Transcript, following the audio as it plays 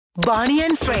Barney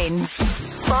and Friends.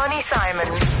 Barney Simon.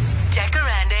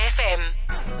 Jacaranda FM.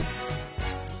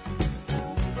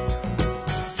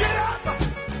 Get up!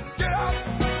 Get up!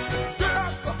 Get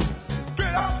up!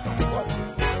 Get up!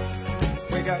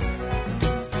 Wake up.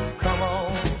 Come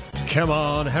on. Come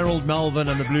on, Harold Melvin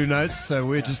and the Blue Notes. So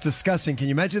we're just discussing. Can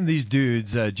you imagine these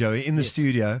dudes, Joey, in the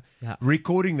studio,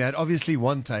 recording that? Obviously,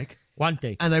 one take. One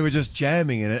take. And they were just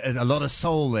jamming in it. A lot of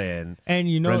soul there. And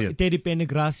you know, Brilliant. Teddy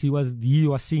Pendergrass, he was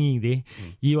singing there.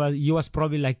 He was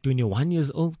probably like 21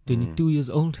 years old, 22 years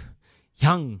old.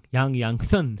 Young,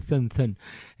 thin.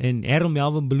 And Harold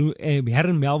Melvin,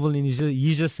 and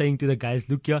he's just saying to the guys,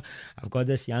 look here, I've got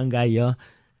this young guy here.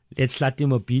 Let's slap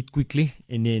him a beat quickly.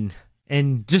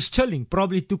 And just chilling.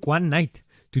 Probably took one night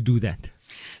to do that.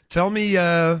 Tell me,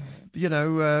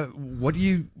 what do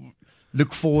you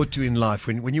look forward to in life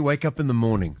when you wake up in the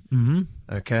morning? Mm-hmm.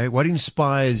 Okay, what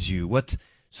inspires you?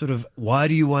 Why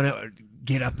do you want to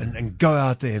get up and go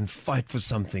out there and fight for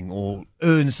something or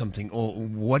earn something? Or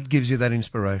what gives you that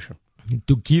inspiration?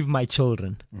 To give my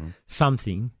children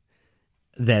something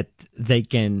that they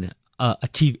can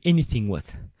achieve anything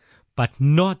with, but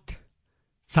not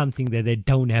something that they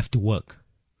don't have to work,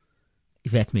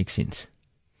 if that makes sense.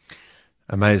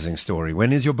 Amazing story.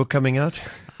 When is your book coming out?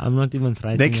 I'm not even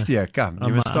writing. Next year, come.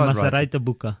 You must start writing. Write a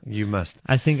book. You must.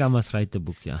 I think I must write a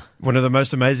book, yeah. One of the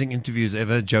most amazing interviews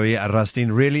ever, Joey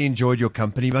Arastine. Really enjoyed your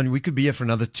company. Man, we could be here for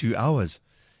another 2 hours.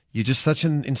 You're just such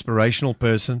an inspirational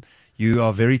person. You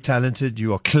are very talented.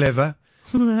 You are clever.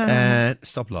 And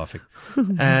stop laughing.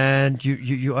 And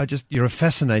you're a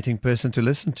fascinating person to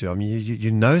listen to. I mean,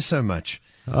 you know so much.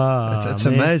 It's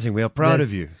amazing. We are proud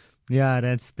of you. Yeah,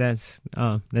 that's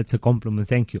a compliment.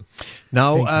 Thank you.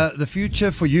 Now, the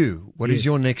future for you. What is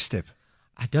your next step?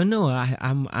 I don't know.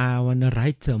 I want to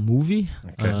write a movie.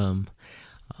 Okay. I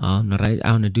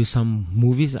want to do some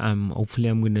movies. Hopefully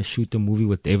I'm going to shoot a movie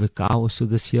with David Carr also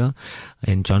this year,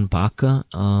 and John Parker.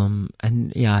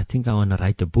 And yeah, I think I want to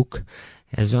write a book.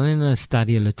 I was going to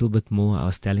study a little bit more. I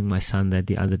was telling my son that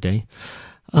the other day.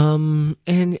 And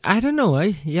I don't know.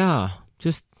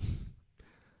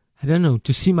 I don't know,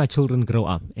 to see my children grow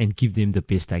up and give them the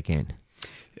best I can.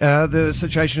 The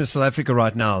situation in South Africa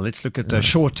right now, let's look at the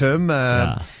short term.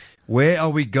 Where are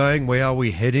we going? Where are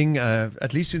we heading?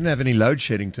 At least we didn't have any load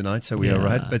shedding tonight, so we are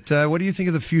right. But what do you think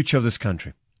of the future of this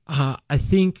country? I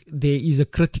think there is a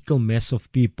critical mass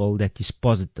of people that is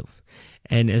positive.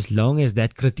 And as long as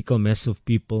that critical mass of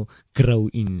people grow,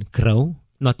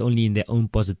 not only in their own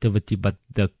positivity, but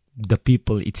the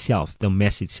people itself, the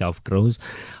mass itself grows,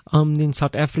 then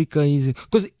South Africa is,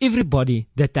 because everybody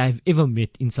that I've ever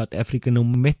met in South Africa, no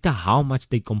matter how much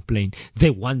they complain, they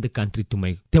want the country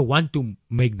they want to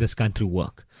make this country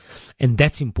work. And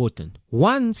that's important.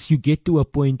 Once you get to a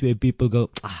point where people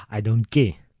go, I don't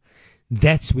care,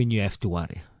 that's when you have to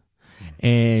worry.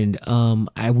 And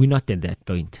we're not at that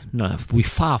point. No, we're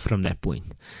far from that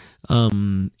point.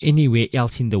 Anywhere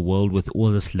else in the world, with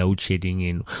all this load shedding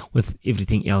and with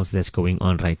everything else that's going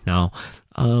on right now,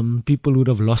 people would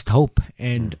have lost hope.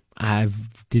 And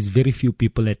there's very few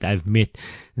people that I've met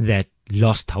that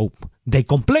lost hope. They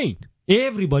complain.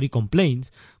 Everybody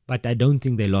complains, but I don't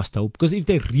think they lost hope, because if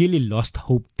they really lost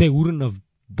hope, they wouldn't have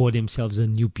bought themselves a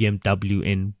new BMW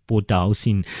and bought a house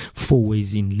in Four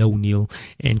Ways in Lowneil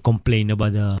and complain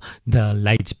about the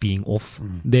lights being off.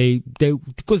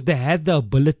 Because they had the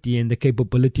ability and the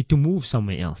capability to move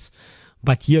somewhere else.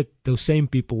 But yet those same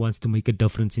people wants to make a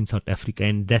difference in South Africa,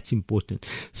 and that's important.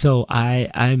 So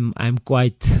I'm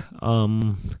quite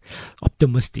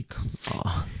optimistic.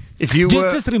 If you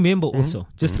just remember also,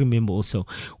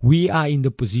 we are in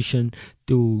the position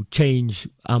to change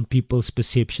people's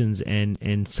perceptions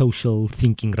and social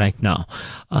thinking right now,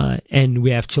 and we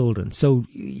have children, so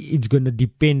it's going to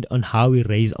depend on how we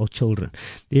raise our children.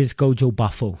 There's Kojo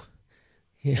Buffo.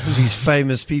 These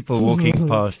famous people walking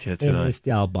past here tonight.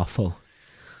 Buffo.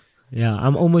 Yeah,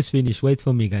 I'm almost finished. Wait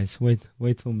for me, guys. Wait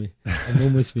for me. I'm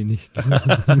almost finished.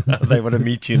 They want to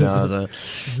meet you now.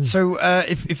 So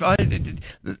if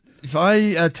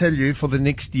I tell you for the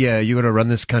next year you're going to run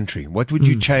this country, what would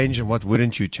you change and what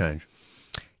wouldn't you change?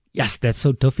 Yes, that's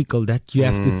so difficult that you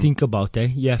have to think about.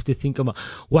 You have to think about.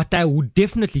 What I would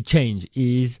definitely change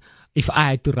is, if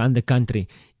I had to run the country,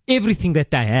 everything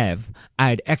that I have,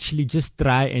 I'd actually just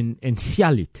try and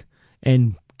sell it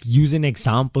and use an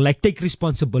example, like take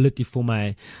responsibility for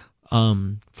my,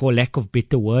 for lack of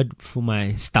better word, for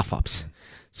my stuff-ups.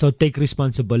 So take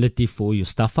responsibility for your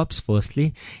stuff-ups,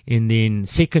 firstly. And then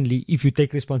secondly, if you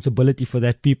take responsibility for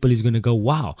that, people is going to go,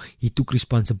 wow, he took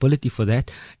responsibility for that.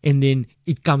 And then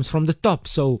it comes from the top.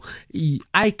 So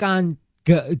I can't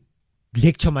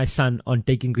lecture my son on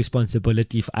taking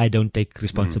responsibility if I don't take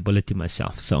responsibility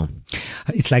myself. So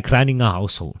it's like running a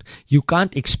household. You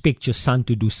can't expect your son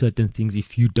to do certain things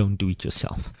if you don't do it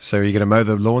yourself. So you're going to mow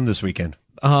the lawn this weekend?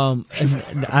 And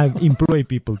I employ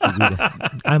people to do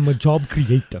that. I'm a job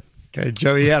creator. Okay,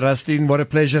 Joey Arastine, what a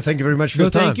pleasure. Thank you very much for your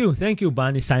time. Thank you,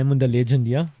 Barney Simon, the legend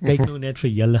here. Kyk nou net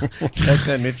vir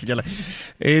julle.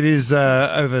 It is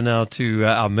over now to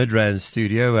our Midrand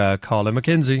studio, Carla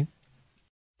McKenzie.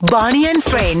 Barney and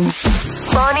Friends.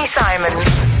 Barney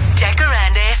Simon.